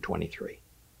 15 through 23.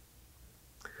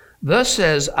 Thus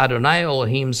says Adonai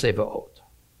Elohim Sevaot,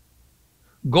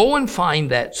 go and find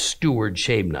that steward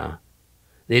Shebna,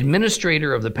 the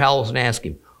administrator of the palace, and ask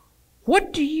him,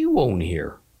 what do you own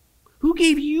here? Who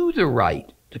gave you the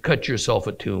right to cut yourself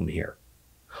a tomb here?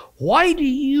 Why do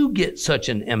you get such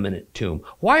an eminent tomb?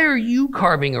 Why are you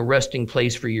carving a resting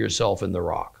place for yourself in the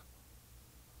rock?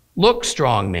 Look,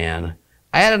 strong man,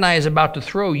 Adonai is about to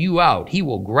throw you out. He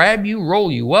will grab you,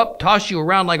 roll you up, toss you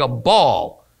around like a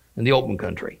ball in the open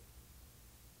country.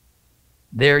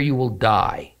 There you will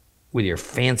die with your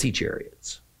fancy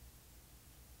chariots.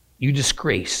 You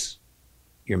disgrace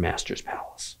your master's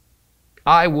palace.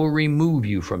 I will remove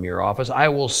you from your office. I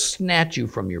will snatch you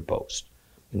from your post.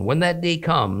 And when that day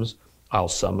comes, I'll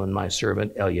summon my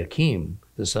servant Eliakim,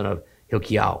 the son of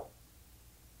Hilkiah.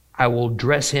 I will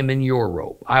dress him in your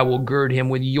robe. I will gird him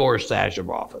with your sash of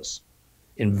office.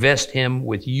 Invest him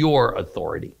with your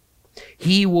authority.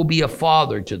 He will be a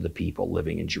father to the people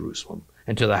living in Jerusalem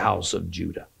and to the house of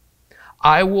Judah.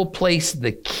 I will place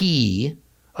the key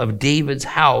of David's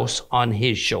house on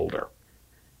his shoulder.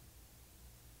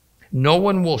 No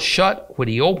one will shut what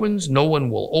he opens. No one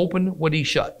will open what he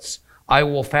shuts. I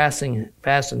will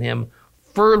fasten him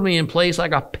firmly in place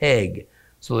like a peg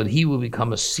so that he will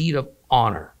become a seat of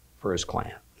honor for his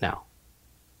clan. Now,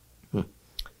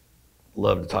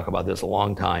 love to talk about this a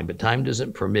long time, but time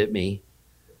doesn't permit me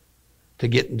to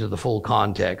get into the full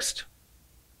context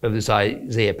of this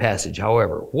Isaiah passage.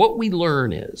 However, what we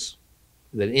learn is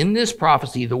that in this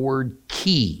prophecy, the word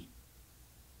key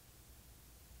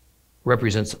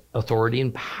represents authority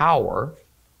and power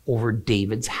over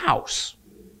David's house.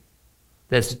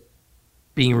 That's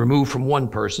being removed from one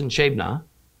person, Shebna,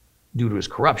 due to his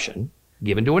corruption,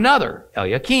 given to another,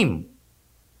 Eliakim,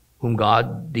 whom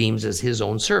God deems as his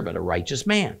own servant, a righteous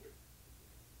man.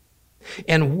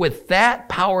 And with that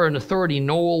power and authority,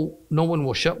 no one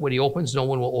will shut what he opens, no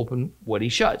one will open what he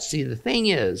shuts. See, the thing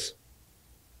is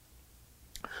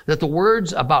that the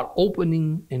words about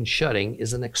opening and shutting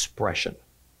is an expression.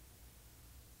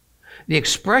 The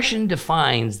expression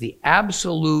defines the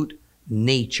absolute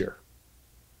nature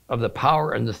of the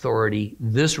power and authority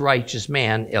this righteous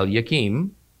man,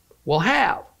 Eliakim, will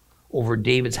have over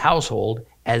David's household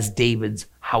as David's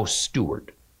house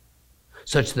steward,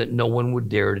 such that no one would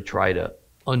dare to try to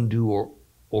undo or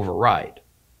override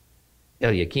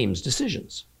Eliakim's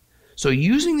decisions. So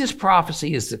using this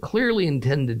prophecy as the clearly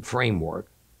intended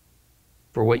framework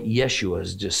for what Yeshua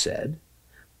has just said,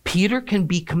 Peter can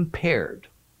be compared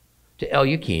to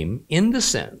Eliakim in the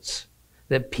sense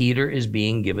that Peter is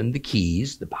being given the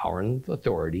keys, the power and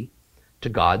authority, to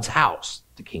God's house,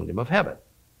 the kingdom of heaven.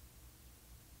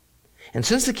 And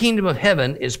since the kingdom of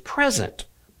heaven is present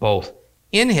both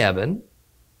in heaven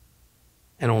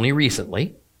and only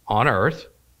recently on earth,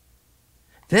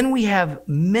 then we have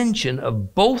mention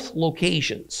of both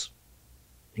locations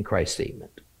in Christ's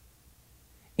statement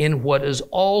in what is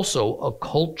also a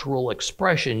cultural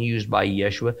expression used by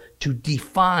Yeshua to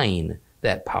define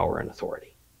that power and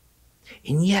authority.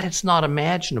 And yet it's not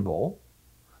imaginable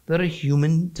that a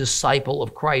human disciple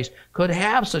of Christ could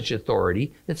have such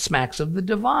authority that smacks of the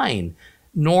divine,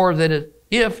 nor that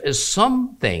if, as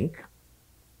some think,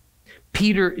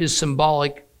 Peter is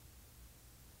a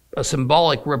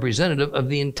symbolic representative of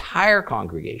the entire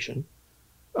congregation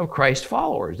of Christ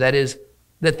followers. That is,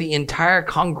 that the entire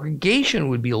congregation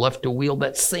would be left to wield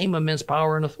that same immense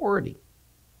power and authority.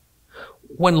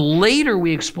 When later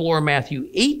we explore Matthew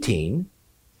 18,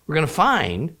 we're going to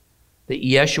find that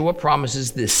Yeshua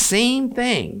promises the same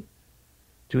thing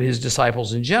to his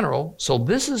disciples in general. So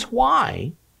this is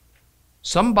why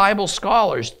some Bible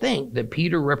scholars think that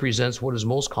Peter represents what is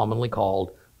most commonly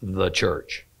called the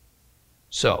church.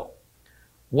 So,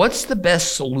 what's the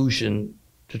best solution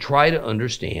to try to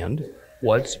understand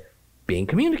what's being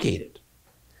communicated?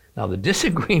 Now, the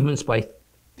disagreements by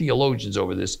theologians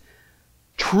over this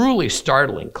truly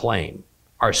startling claim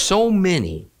are so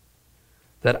many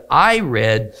that I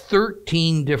read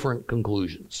 13 different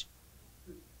conclusions.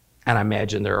 And I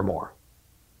imagine there are more.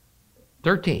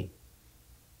 13.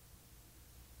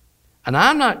 And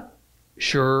I'm not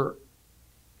sure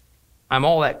I'm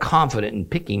all that confident in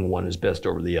picking one as best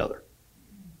over the other.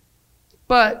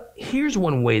 But here's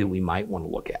one way that we might want to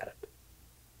look at it.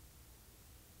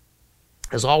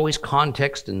 As always,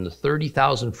 context in the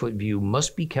 30,000-foot view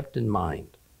must be kept in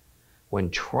mind when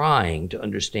trying to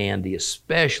understand the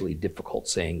especially difficult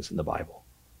sayings in the Bible.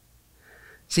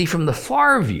 See, from the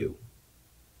far view,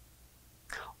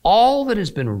 all that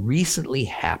has been recently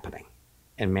happening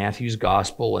in Matthew's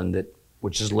gospel and that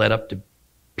which has led up to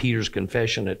Peter's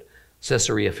confession at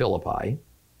Caesarea Philippi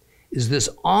is this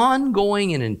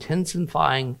ongoing and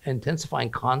intensifying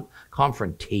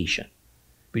confrontation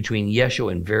between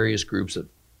Yeshua and various groups of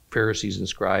Pharisees and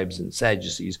scribes and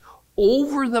Sadducees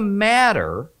over the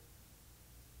matter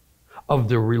of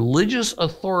the religious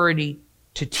authority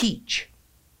to teach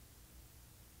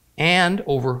and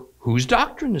over whose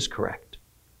doctrine is correct.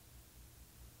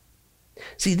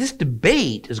 See, this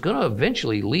debate is going to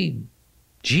eventually lead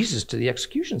Jesus to the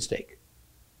execution stake.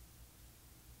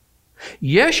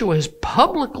 Yeshua has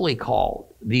publicly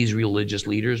called these religious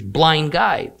leaders blind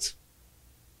guides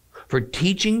for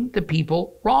teaching the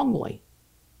people wrongly.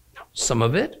 Some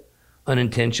of it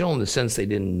unintentional in the sense they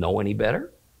didn't know any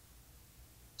better.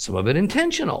 Some of it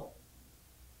intentional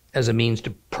as a means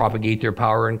to propagate their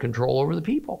power and control over the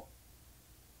people.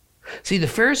 See, the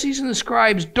Pharisees and the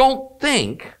scribes don't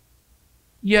think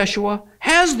Yeshua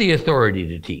has the authority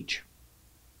to teach,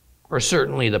 or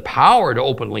certainly the power to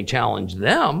openly challenge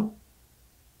them.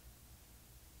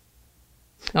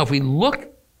 Now, if we look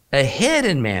ahead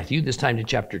in Matthew, this time to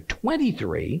chapter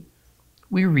 23,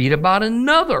 we read about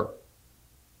another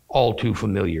all too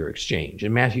familiar exchange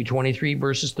in Matthew 23,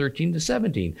 verses 13 to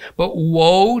 17. But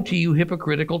woe to you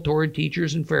hypocritical Torah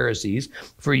teachers and Pharisees,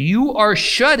 for you are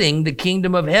shutting the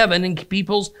kingdom of heaven in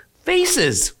people's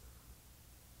faces,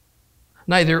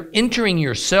 neither entering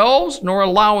yourselves nor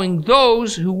allowing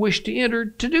those who wish to enter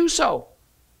to do so.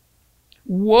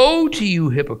 Woe to you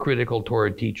hypocritical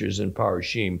Torah teachers and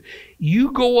Parashim.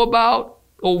 You go about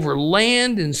over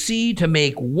land and sea to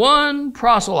make one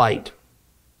proselyte.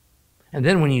 And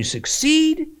then when you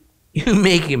succeed, you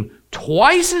make him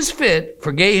twice as fit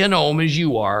for Gehinnom as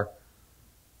you are.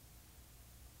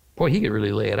 Boy, he could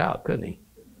really lay it out, couldn't he?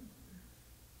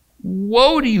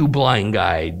 Woe to you blind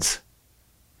guides.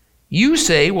 You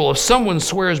say, well, if someone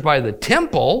swears by the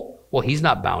temple, well, he's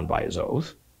not bound by his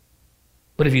oath.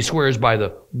 But if he swears by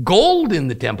the gold in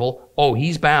the temple, oh,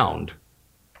 he's bound.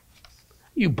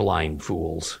 You blind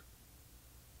fools.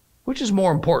 Which is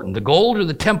more important, the gold or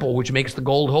the temple which makes the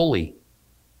gold holy?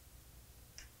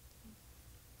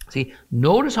 See,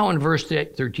 notice how in verse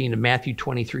 13 of Matthew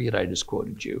 23 that I just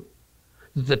quoted you,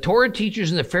 that the Torah teachers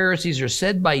and the Pharisees are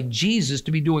said by Jesus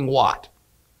to be doing what?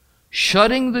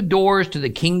 Shutting the doors to the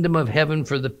kingdom of heaven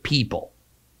for the people,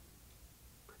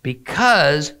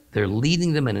 because they're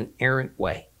leading them in an errant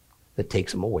way that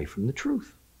takes them away from the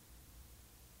truth.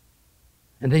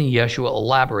 And then Yeshua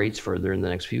elaborates further in the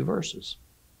next few verses.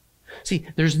 See,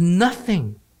 there's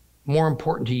nothing more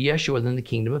important to Yeshua than the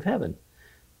kingdom of heaven.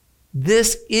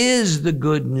 This is the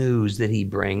good news that he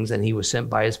brings, and he was sent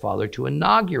by his Father to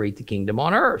inaugurate the kingdom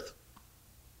on earth.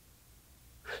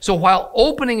 So while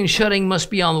opening and shutting must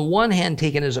be on the one hand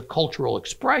taken as a cultural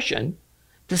expression,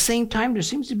 at the same time there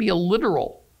seems to be a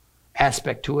literal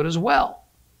aspect to it as well.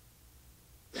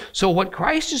 So what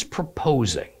Christ is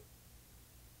proposing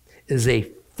is a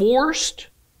forced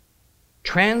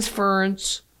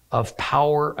transference of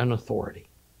power and authority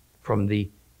from the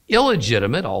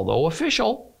illegitimate, although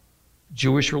official,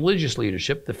 Jewish religious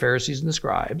leadership, the Pharisees and the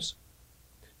scribes,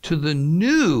 to the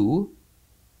new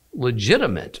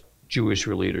legitimate Jewish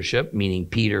leadership, meaning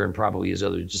Peter and probably his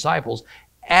other disciples,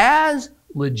 as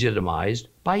legitimized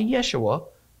by Yeshua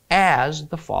as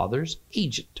the Father's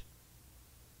agent.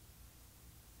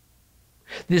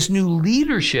 This new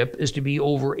leadership is to be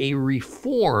over a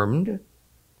reformed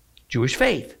Jewish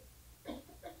faith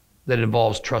that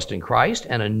involves trust in Christ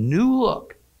and a new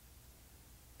look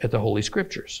at the Holy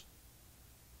Scriptures.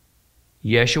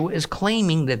 Yeshua is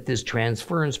claiming that this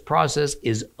transference process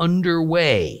is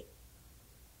underway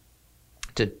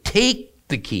to take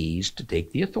the keys, to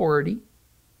take the authority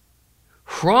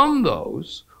from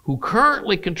those who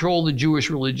currently control the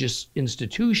Jewish religious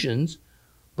institutions,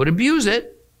 but abuse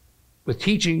it with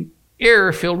teaching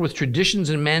error filled with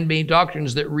traditions and man-made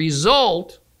doctrines that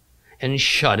result in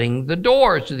shutting the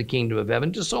doors to the kingdom of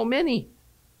heaven to so many.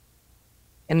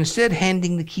 And instead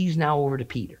handing the keys now over to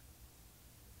Peter.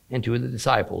 and two of the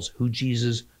disciples who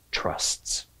Jesus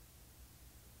trusts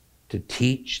to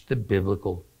teach the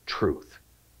biblical truth,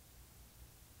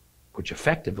 which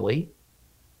effectively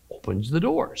opens the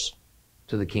doors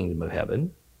to the kingdom of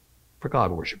heaven for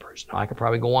God worshipers. Now, I could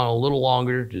probably go on a little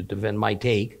longer to defend my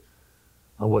take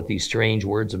on what these strange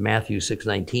words of Matthew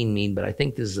 6:19 mean, but I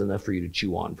think this is enough for you to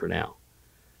chew on for now.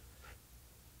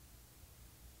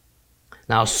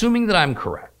 Now, assuming that I'm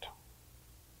correct,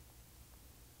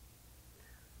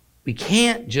 we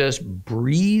can't just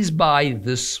breeze by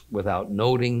this without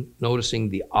noticing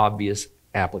the obvious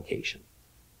application.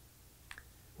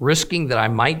 Risking that I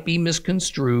might be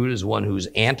misconstrued as one who's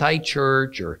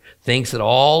anti-church or thinks that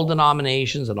all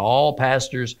denominations and all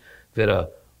pastors fit a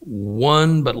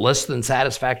one but less than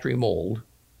satisfactory mold.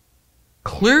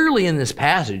 Clearly in this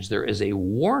passage there is a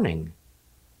warning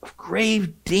of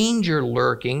grave danger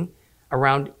lurking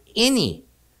around any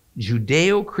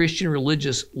Judeo-Christian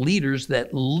religious leaders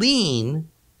that lean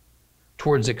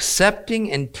towards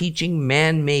accepting and teaching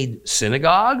man-made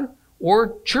synagogue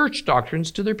or church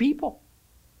doctrines to their people.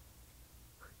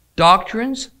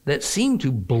 Doctrines that seem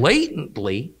to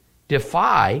blatantly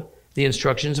defy the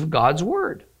instructions of God's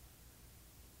word.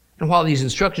 And while these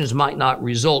instructions might not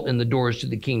result in the doors to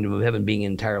the kingdom of heaven being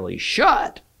entirely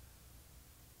shut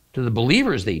to the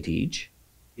believers they teach,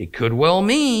 it could well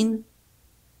mean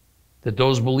that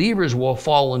those believers will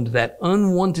fall into that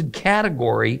unwanted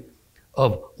category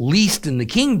of least in the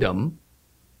kingdom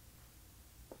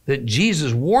that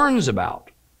Jesus warns about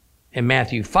in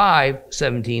Matthew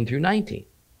 5:17 through 19.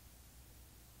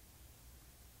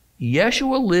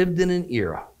 Yeshua lived in an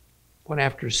era when,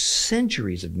 after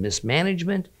centuries of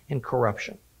mismanagement and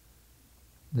corruption,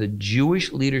 the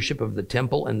Jewish leadership of the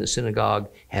temple and the synagogue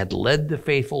had led the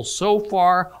faithful so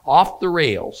far off the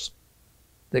rails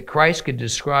that Christ could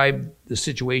describe the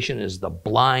situation as the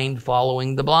blind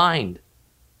following the blind.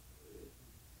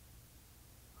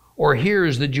 Or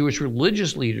here's the Jewish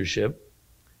religious leadership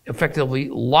effectively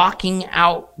locking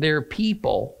out their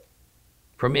people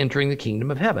from entering the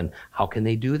kingdom of heaven. How can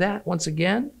they do that? Once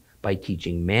again, by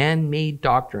teaching man-made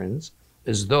doctrines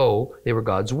as though they were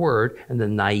God's word and the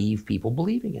naive people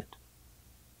believing it.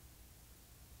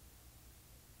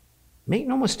 Make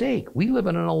no mistake, we live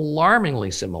in an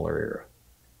alarmingly similar era.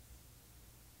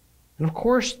 And of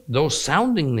course, those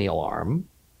sounding the alarm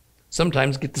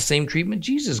sometimes get the same treatment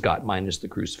Jesus got, minus the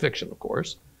crucifixion, of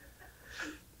course.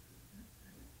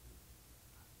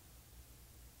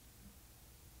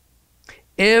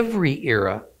 Every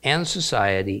era and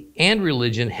society and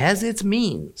religion has its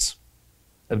means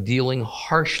of dealing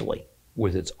harshly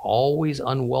with its always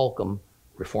unwelcome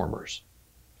reformers.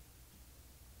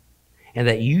 And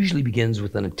that usually begins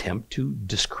with an attempt to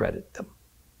discredit them.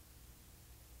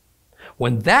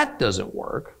 When that doesn't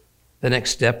work, the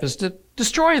next step is to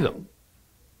destroy them.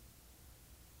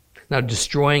 Now,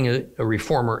 destroying a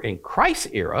reformer in Christ's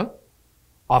era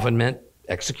often meant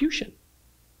execution.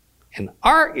 In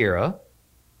our era,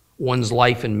 one's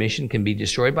life and mission can be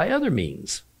destroyed by other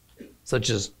means, such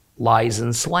as lies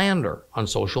and slander on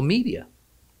social media.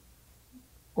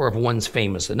 Or if one's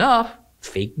famous enough,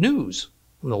 fake news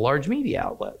from the large media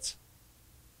outlets.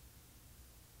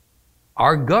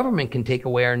 Our government can take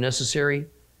away our necessary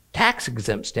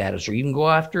tax-exempt status or even go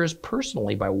after us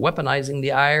personally by weaponizing the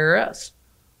IRS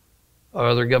or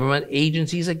other government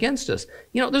agencies against us.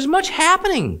 You know, there's much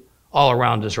happening all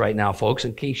around us right now, folks,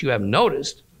 in case you haven't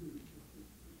noticed.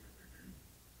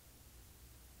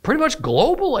 Pretty much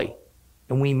globally.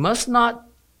 And we must not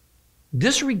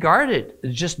disregard it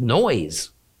as just noise.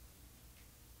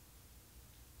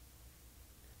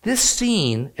 This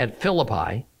scene at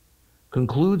Philippi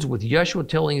concludes with Yeshua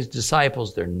telling his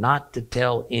disciples they're not to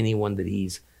tell anyone that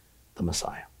he's the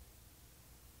Messiah.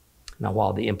 Now,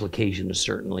 while the implication is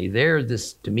certainly there,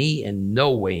 this to me in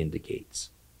no way indicates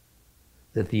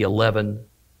that the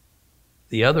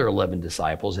other 11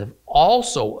 disciples have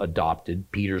also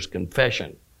adopted Peter's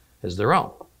confession as their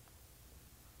own.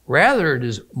 Rather, it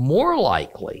is more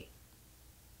likely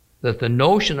that the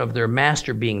notion of their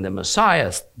master being the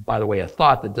Messiah, by the way, a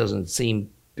thought that doesn't seem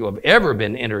to have ever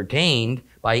been entertained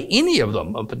by any of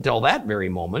them up until that very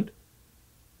moment,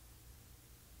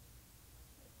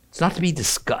 it's not to be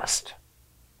discussed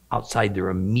outside their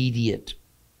immediate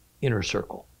inner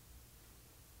circle.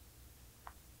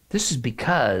 This is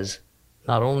because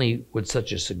not only would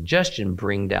such a suggestion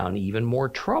bring down even more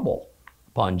trouble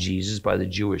upon Jesus by the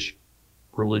Jewish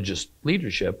religious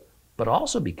leadership, but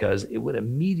also because it would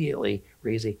immediately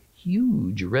raise a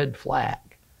huge red flag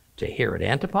to Herod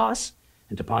Antipas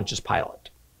and to Pontius Pilate.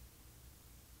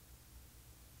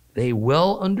 They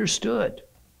well understood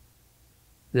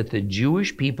that the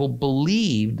Jewish people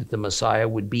believed that the Messiah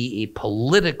would be a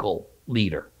political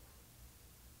leader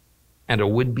and a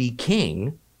would-be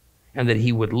king, and that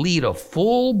he would lead a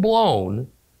full-blown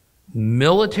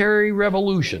military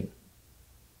revolution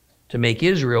to make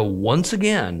Israel once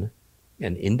again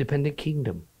an independent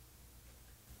kingdom.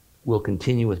 We'll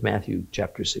continue with Matthew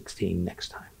chapter 16 next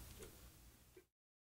time.